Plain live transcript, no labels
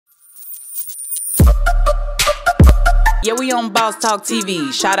Yeah, we on Boss Talk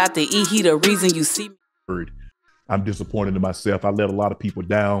TV. Shout out to E. He the reason you see me. I'm disappointed in myself. I let a lot of people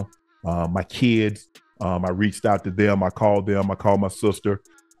down. My kids, I reached out to them. I called my sister.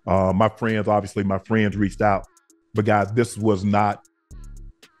 My friends, obviously my friends reached out. But guys, this was not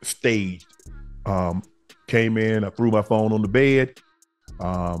staged. Came in, I threw my phone on the bed,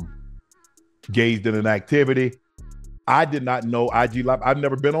 gazed in an activity. I did not know IG Live. I've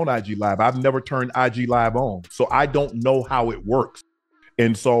never been on IG Live. I've never turned IG Live on. So I don't know how it works.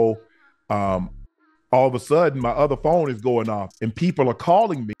 And so all of a sudden, my other phone is going off and people are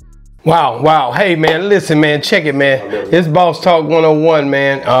calling me. Wow. Hey, man, listen, man, check it, man. It's Boss Talk 101,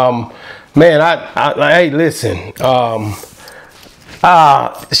 man. Hey, listen.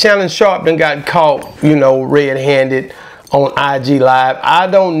 Shannon Sharpe done got caught, red-handed on IG Live. I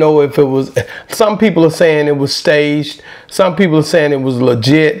don't know if it was, some people are saying it was staged. Some people are saying it was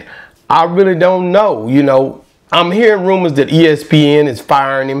legit. I really don't know. I'm hearing rumors that ESPN is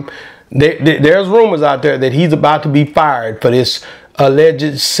firing him. There's rumors out there that he's about to be fired for this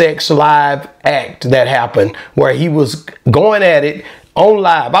alleged sex live act that happened where he was going at it on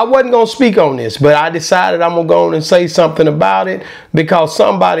live. I wasn't going to speak on this, but I decided I'm going to go on and say something about it because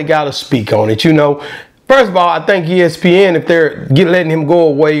somebody got to speak on it, First of all, I think ESPN, if they're letting him go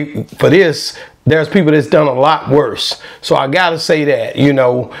away for this, there's people that's done a lot worse. So I got to say that,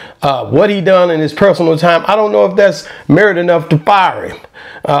 what he done in his personal time, I don't know if that's merit enough to fire him.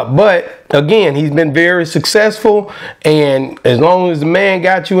 But again, he's been very successful. And as long as the man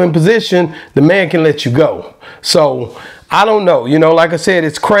got you in position, the man can let you go. So I don't know. Like I said,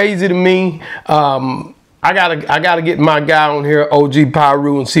 it's crazy to me. I gotta get my guy on here, OG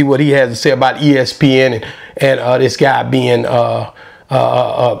Pyru, and see what he has to say about ESPN and this guy being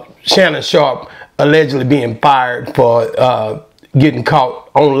Shannon Sharpe allegedly being fired for getting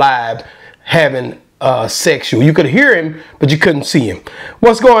caught on live having sexual. You could hear him, but you couldn't see him.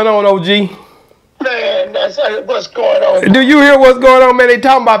 What's going on, OG? Man, that's what's going on. Do you hear what's going on, man? They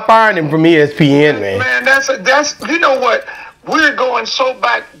talking about firing him from ESPN, man. Man, that's you know what? We're going so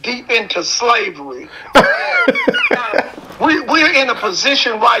back deep into slavery. We're in a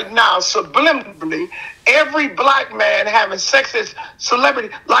position right now, subliminally, every black man having sex as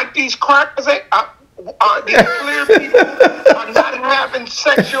celebrity, like these crackers, these clear people are not having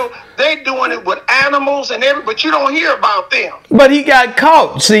sexual. They're doing it with animals and but you don't hear about them. But he got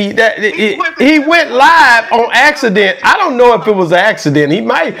caught. See that he went live on accident. I don't know if it was an accident. He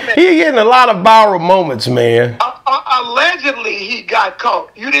getting a lot of viral moments, man. Allegedly, he got caught.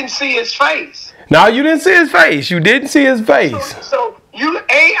 You didn't see his face. No, you didn't see his face. You didn't see his face. So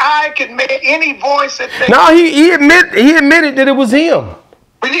AI can make any voice that they. No, he admitted that it was him.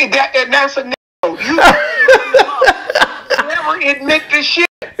 And that's a you never admit this shit.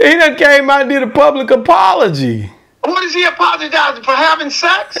 He done came out and did a public apology. What is he apologizing for, having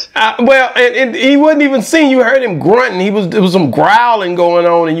sex? Well, and he wasn't even seen. You heard him grunting. There was some growling going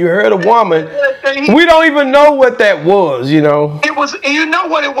on, and you heard a woman. We don't even know what that was, It was, you know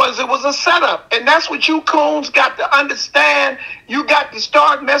what it was? It was a setup, and that's what you coons got to understand. You got to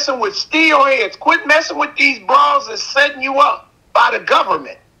start messing with steel heads. Quit messing with these bras that's setting you up by the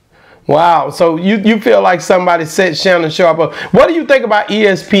government. Wow, so you feel like somebody set Shannon Sharpe up. What do you think about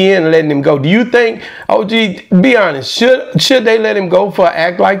ESPN letting him go? Do you think, OG, be honest, should they let him go for an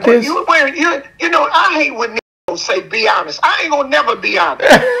act like this? I hate when niggas say be honest. I ain't gonna never be honest.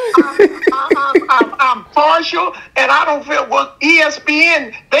 I'm partial, and I don't feel, well,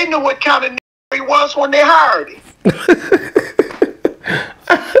 ESPN, they knew what kind of nigga he was when they hired him.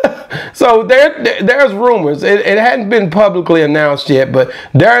 So there's rumors. It hadn't been publicly announced yet, but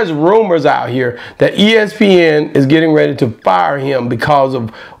there's rumors out here that ESPN is getting ready to fire him because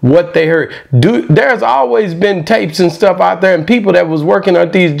of what they heard. There's always been tapes and stuff out there and people that was working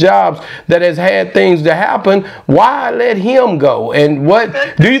at these jobs that has had things to happen. Why let him go? And what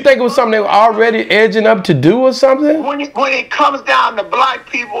do you think it was something they were already edging up to do or something? When it comes down to black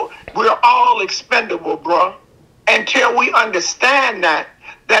people, we're all expendable, bro. Until we understand that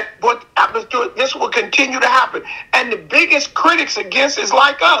what happens to it, this will continue to happen. And the biggest critics against is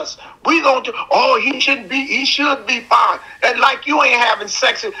like us. We going to, he should be fine. And like you ain't having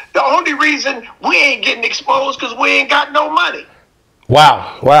sex. The only reason we ain't getting exposed because we ain't got no money.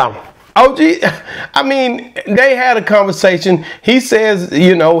 Wow. OG, I mean, they had a conversation. He says,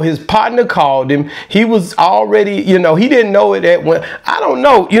 his partner called him. He was already, he didn't know it at when. I don't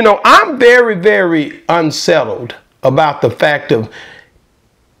know. I'm very, very unsettled about the fact of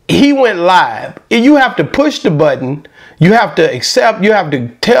he went live. You have to push the button. You have to accept. You have to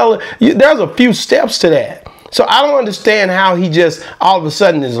tell. There's a few steps to that. So I don't understand how he just all of a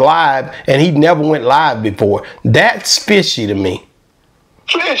sudden is live and he never went live before. That's fishy to me.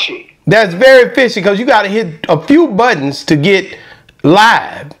 Fishy. That's very fishy because you got to hit a few buttons to get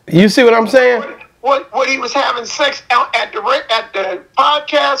live. You see what I'm saying? What he was having sex at the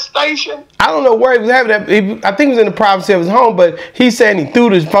podcast station? I don't know where he was having that. I think it was in the privacy of his home, but he's saying he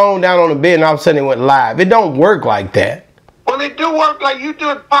threw his phone down on the bed and all of a sudden it went live. It don't work like that. Well, it do work like you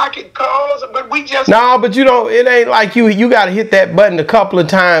do pocket calls, but we just... No, but you don't. It ain't like you got to hit that button a couple of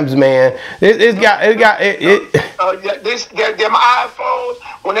times, man. Them iPhones.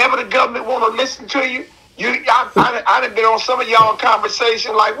 Whenever the government want to listen to you, I done been on some of y'all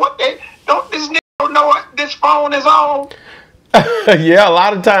conversation like, what this nigga don't know what this phone is on. Yeah, a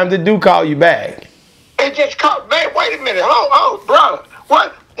lot of times they do call you back. They just call, man. Wait a minute, oh, brother,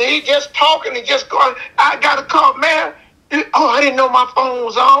 what? He just talking and just going. I got a call, man. Oh, I didn't know my phone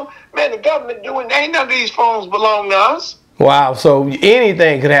was on. Man, the government doing, ain't none of these phones belong to us. Wow, so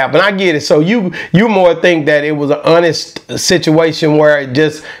anything could happen. I get it. So you more think that it was an honest situation where it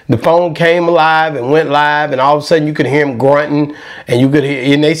just the phone came alive and went live, and all of a sudden you could hear him grunting, and you could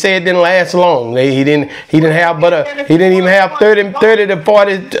hear. And they say it didn't last long. He didn't even have 30 to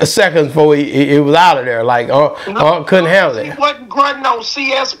 40 seconds before it was out of there. Like couldn't handle it. He wasn't grunting on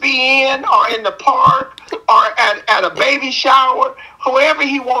CSBN or in the park or at a baby shower. Whoever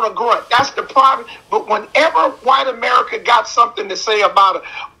he want to grunt, that's the problem. But whenever white America got something to say about it,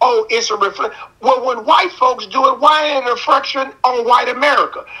 it's a reflection. Well, when white folks do it, why ain't it a reflection on white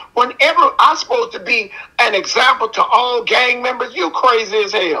America? Whenever I'm supposed to be an example to all gang members, you crazy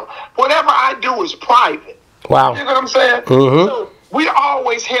as hell. Whatever I do is private. Wow. You know what I'm saying? Mm-hmm. So we're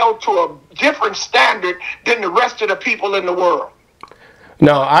always held to a different standard than the rest of the people in the world.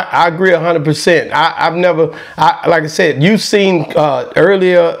 No, I agree 100%. I've never, like I said, you've seen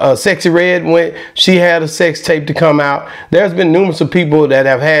earlier Sexy Red when she had a sex tape to come out. There's been numerous of people that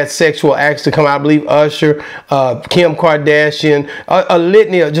have had sexual acts to come out. I believe Usher, Kim Kardashian, a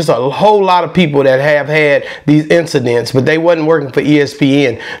litany of just a whole lot of people that have had these incidents, but they wasn't working for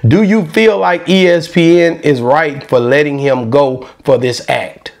ESPN. Do you feel like ESPN is right for letting him go for this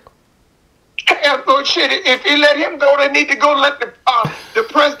act? Shit, if he let him go, they need to go let the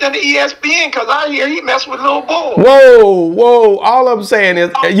president of ESPN, because I hear he mess with little boys. Whoa. All I'm saying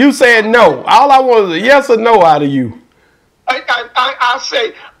is, you said no. All I want is a yes or no out of you.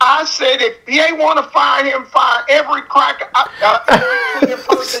 I said if he ain't want to fire him, fire every cracker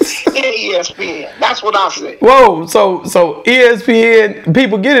person in ESPN. That's what I said. Whoa, so ESPN,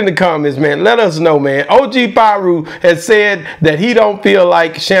 people get in the comments, man. Let us know, man. OG Pyru has said that he don't feel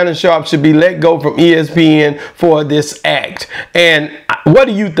like Shannon Sharpe should be let go from ESPN for this act. And what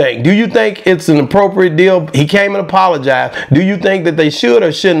do you think? Do you think it's an appropriate deal? He came and apologized. Do you think that they should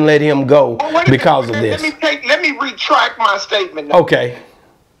or shouldn't let him go because of this? Let me retract my statement now. Okay.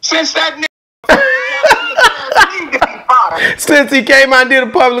 Since that nigga need to be fired. Since he came out and did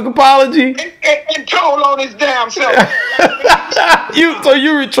a public apology? And told on his damn self. So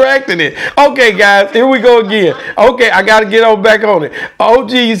you retracting it. Okay, guys, here we go again. Okay, I got to get back on it.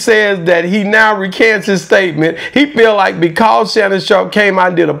 OG says that he now recants his statement. He feel like because Shannon Sharpe came out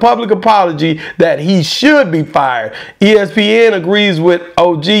and did a public apology that he should be fired. ESPN agrees with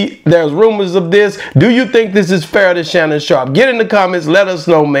OG. There's rumors of this. Do you think this is fair to Shannon Sharpe? Get in the comments. Let us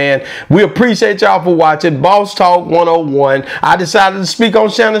know, man. We appreciate y'all for watching Boss Talk 101. I decided to speak on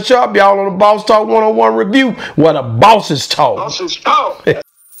Shannon Sharpe. Y'all on the Boss Talk 101 review. What a bosses talk. Bosses talk.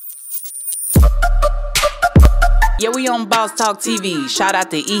 Yeah, we on Boss Talk TV. Shout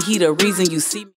out to E. He the reason you see me.